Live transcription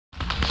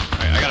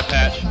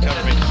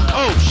Cover me.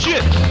 Oh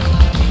shit!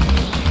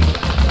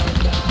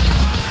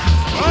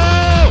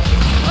 Oh!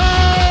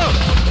 Oh!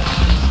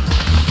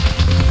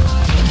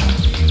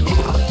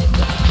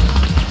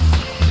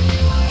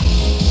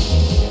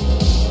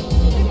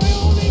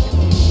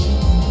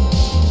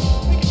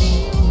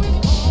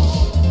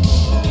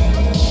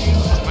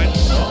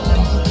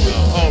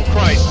 Oh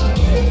Christ!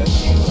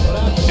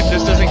 If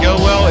this doesn't go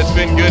well, it's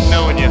been good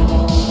knowing you.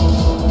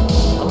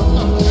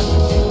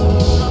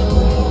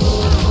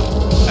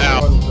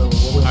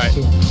 Alright,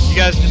 you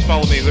guys just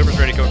follow me. Whoever's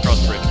ready, go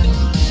across the bridge.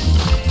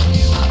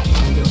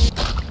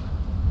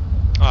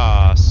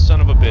 Ah,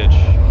 son of a bitch.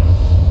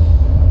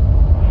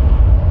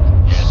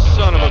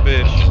 Son of a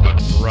bitch.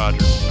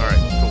 Roger. Alright,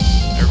 cool.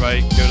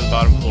 Everybody go to the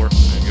bottom floor.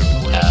 And go to the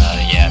floor.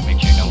 Yeah, make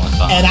sure no one's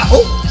on. And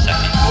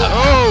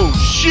Oh,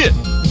 shit!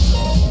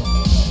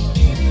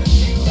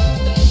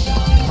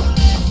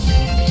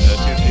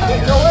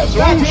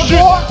 Oh,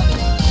 shit!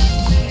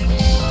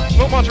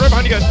 Smoke monster right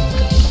behind you guys.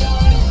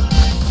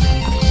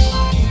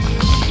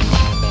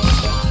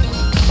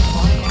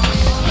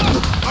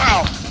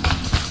 Wow!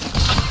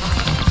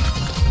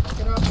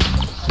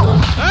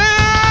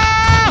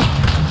 Ah!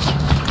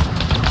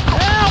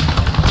 Help!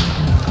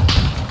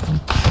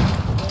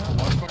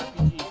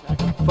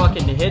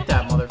 Fucking hit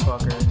that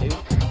motherfucker, dude.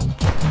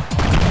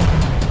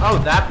 Oh,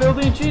 that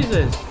building?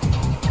 Jesus.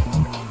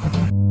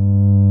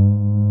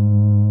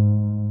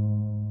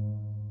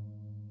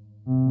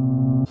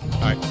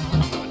 Alright, I'm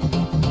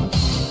moving.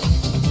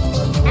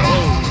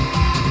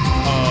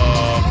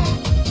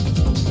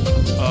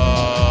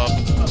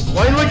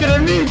 Why are you looking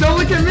at me? Don't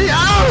look at me!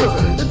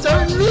 Ow! It's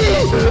hurting me!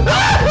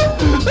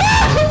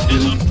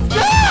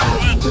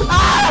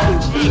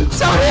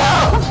 Somebody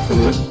help!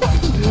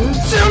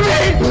 Shoot me!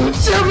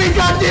 Shoot me,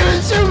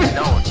 goddammit! Shoot me!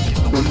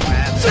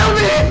 Shoot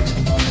me!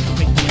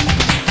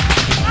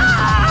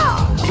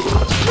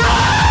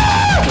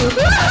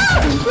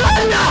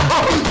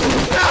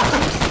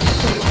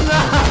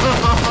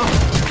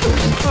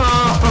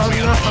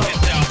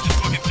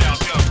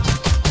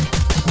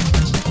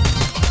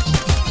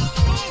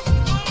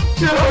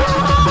 No!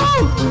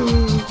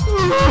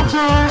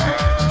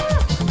 No!